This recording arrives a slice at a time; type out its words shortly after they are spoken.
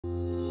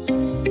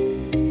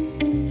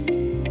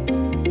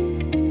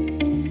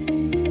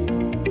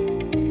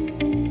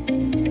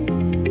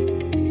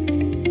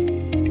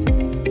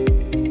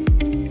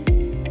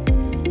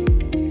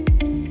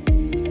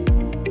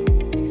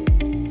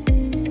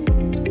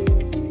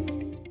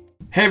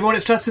Hey everyone,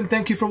 it's Justin.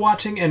 Thank you for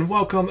watching and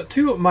welcome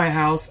to my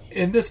house.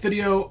 In this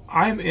video,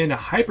 I'm in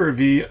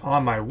Hyper-V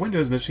on my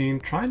Windows machine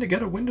trying to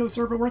get a Windows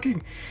server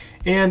working.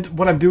 And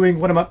what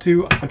I'm up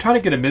to, I'm trying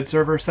to get a MID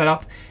server set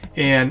up,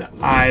 and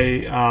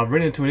I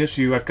ran into an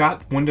issue. I've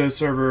got Windows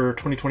Server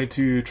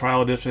 2022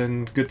 Trial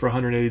Edition, good for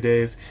 180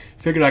 days.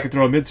 Figured I could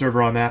throw a MID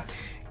server on that.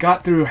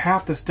 Got through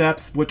half the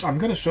steps, which I'm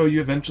going to show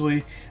you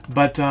eventually,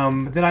 but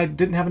then I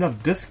didn't have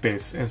enough disk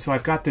space, and so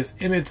I've got this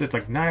image that's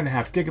like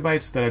 9.5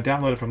 gigabytes that I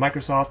downloaded from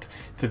Microsoft.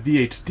 It's a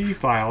VHD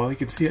file, you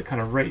can see it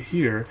kind of right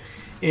here,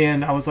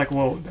 and I was like,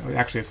 well,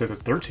 actually it says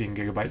it's 13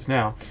 gigabytes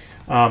now.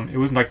 It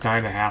was like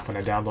 9.5 when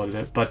I downloaded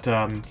it, but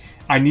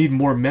I need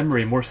more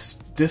memory, more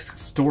disk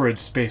storage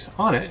space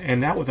on it,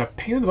 and that was a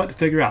pain in the butt to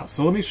figure out.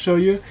 So let me show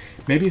you,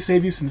 maybe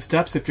save you some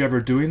steps if you're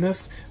ever doing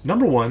this.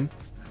 Number one,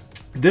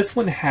 this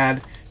one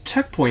had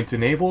checkpoints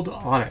enabled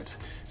on it.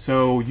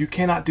 So you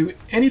cannot do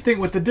anything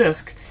with the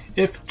disk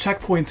if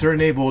checkpoints are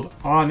enabled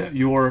on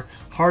your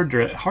hard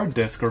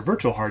disk or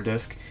virtual hard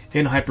disk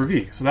in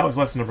Hyper-V. So that was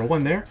lesson number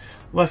one there.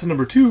 Lesson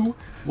number two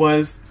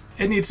was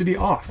it needs to be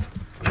off.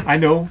 I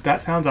know that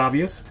sounds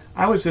obvious.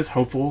 I was just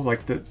hopeful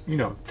like that,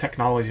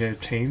 technology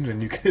had changed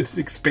and you could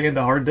expand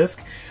a hard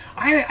disk.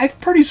 I'm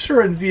pretty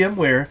sure in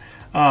VMware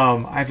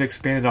I've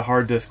expanded a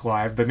hard disk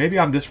live, but maybe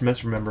I'm just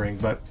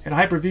misremembering. But in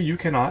Hyper-V, you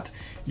cannot.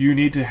 You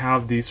need to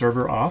have the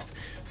server off.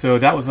 So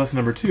that was lesson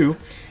number two.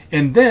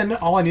 And then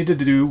all I needed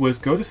to do was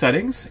go to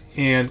settings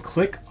and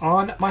click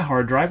on my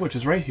hard drive, which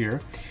is right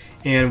here.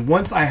 And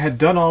once I had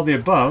done all the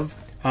above,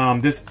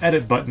 this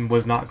edit button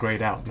was not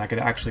grayed out, and I could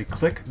actually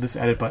click this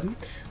edit button.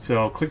 So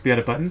I'll click the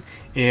edit button,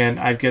 and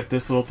I get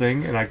this little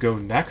thing, and I go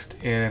next,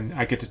 and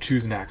I get to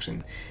choose an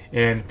action.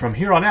 And from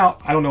here on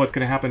out, I don't know what's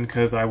going to happen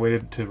because I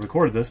waited to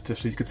record this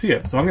so you could see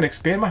it. So I'm going to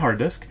expand my hard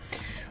disk.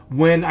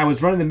 When I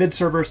was running the MID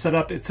server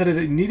setup, it said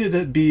it needed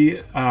to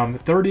be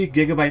 30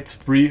 gigabytes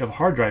free of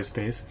hard drive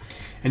space.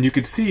 And you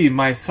could see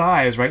my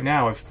size right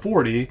now is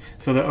 40,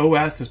 so the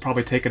OS has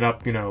probably taken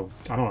up, I don't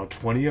know,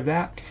 20 of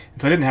that.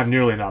 And so I didn't have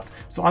nearly enough.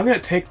 So I'm going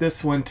to take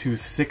this one to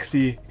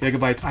 60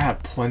 gigabytes. I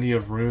have plenty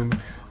of room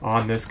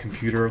on this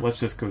computer. Let's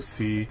just go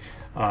see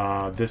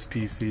this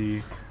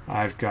PC.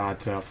 I've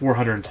got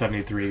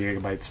 473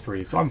 gigabytes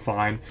free, so I'm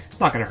fine. It's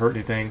not going to hurt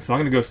anything. So I'm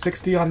going to go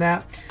 60 on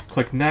that,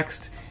 click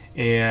next,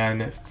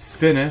 and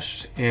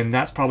finish, and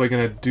that's probably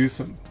going to do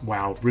some.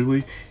 Wow,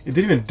 really? It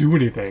didn't even do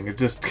anything. It's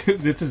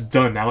just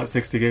done now at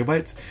 60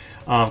 gigabytes.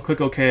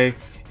 Click OK,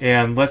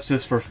 and let's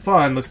just, for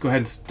fun, let's go ahead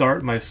and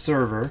start my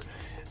server.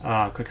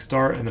 Click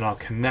start, and then I'll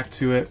connect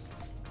to it,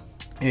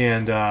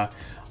 and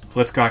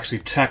let's go actually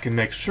check and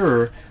make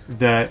sure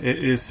that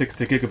it is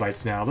 60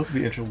 gigabytes now. This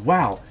will be interesting.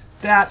 Wow,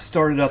 that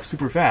started up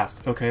super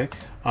fast. Okay,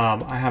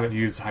 I haven't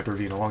used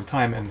Hyper-V in a long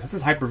time, and this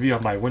is Hyper-V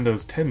on my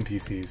Windows 10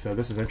 PC, so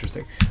this is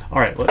interesting.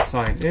 Alright, let's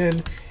sign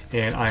in,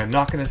 and I am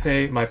not going to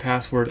say my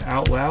password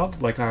out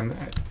loud like I'm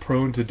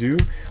prone to do.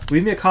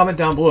 Leave me a comment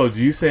down below.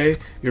 Do you say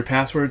your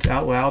passwords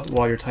out loud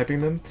while you're typing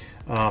them?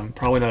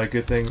 Probably not a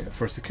good thing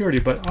for security,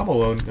 but I'm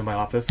alone in my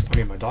office. I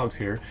mean, my dog's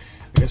here.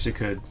 I guess you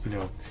could,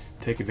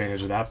 take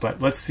advantage of that. But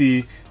let's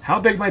see how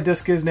big my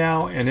disk is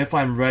now and if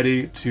I'm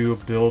ready to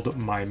build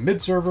my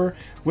MID server,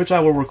 which I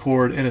will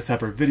record in a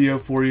separate video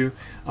for you.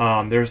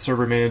 There's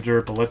Server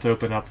Manager, but let's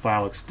open up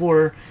File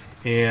Explorer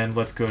and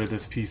let's go to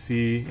this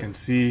PC and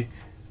see.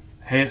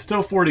 Hey, it's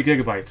still 40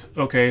 gigabytes.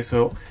 Okay,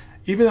 so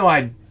even though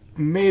I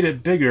made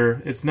it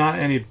bigger, it's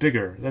not any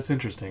bigger. That's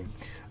interesting.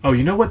 Oh,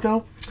 you know what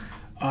though?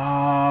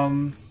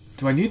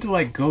 Do I need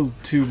to go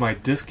to my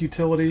disk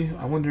utility?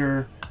 I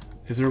wonder,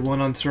 is there one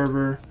on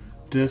server?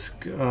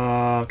 Disk,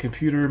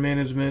 computer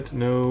management,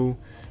 no.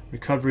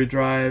 Recovery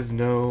drive,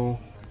 no.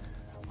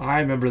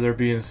 I remember there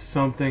being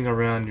something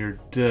around your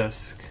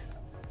disk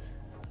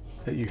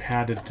that you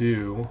had to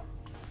do.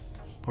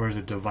 Or is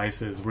it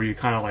devices where you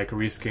kind of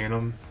rescan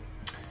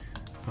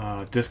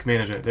them? Disk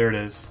management, there it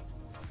is.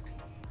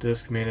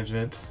 Disk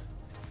management.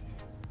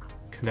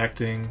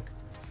 Connecting.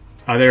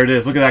 Oh, there it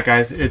is. Look at that,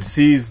 guys. It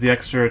sees the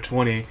extra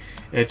 20.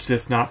 It's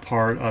just not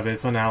part of it.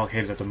 It's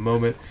unallocated at the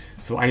moment.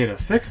 So I need to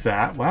fix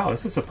that. Wow,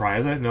 this is a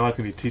surprise. I didn't know I was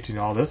going to be teaching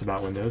all this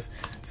about Windows.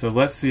 So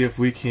let's see if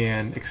we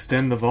can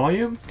extend the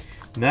volume.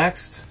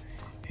 Next.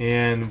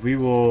 And we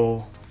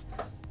will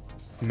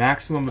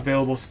maximum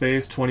available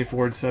space,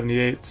 24 to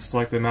 78.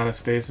 Select the amount of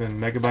space in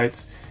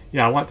megabytes.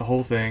 Yeah, I want the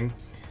whole thing.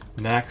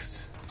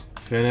 Next.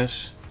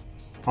 Finish.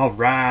 All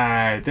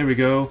right. There we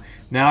go.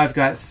 Now I've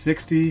got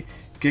 60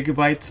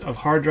 gigabytes of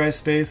hard drive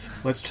space.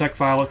 Let's check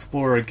File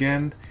Explorer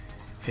again,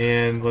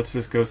 and let's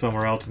just go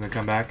somewhere else and then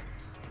come back.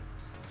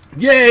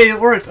 Yay, it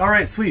worked!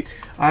 Alright, sweet.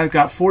 I've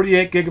got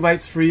 48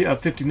 gigabytes free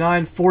of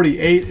 59.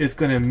 48 is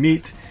going to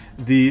meet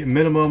the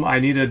minimum I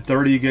needed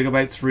 30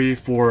 gigabytes free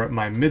for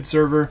my MID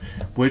server,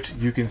 which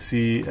you can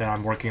see that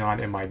I'm working on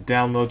in my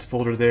downloads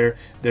folder there.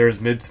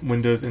 There's MID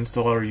Windows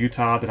Installer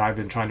Utah that I've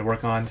been trying to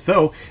work on.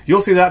 So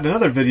you'll see that in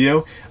another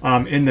video.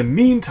 In the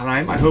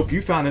meantime, I hope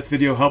you found this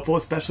video helpful,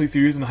 especially if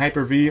you're using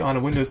Hyper-V on a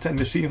Windows 10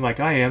 machine like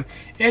I am,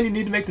 and you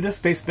need to make the disk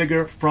space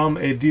bigger from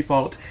a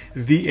default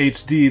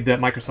VHD that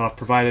Microsoft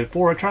provided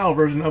for a trial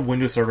version of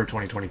Windows Server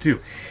 2022.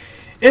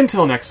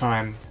 Until next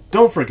time,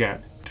 don't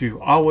forget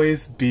to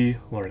always be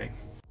learning.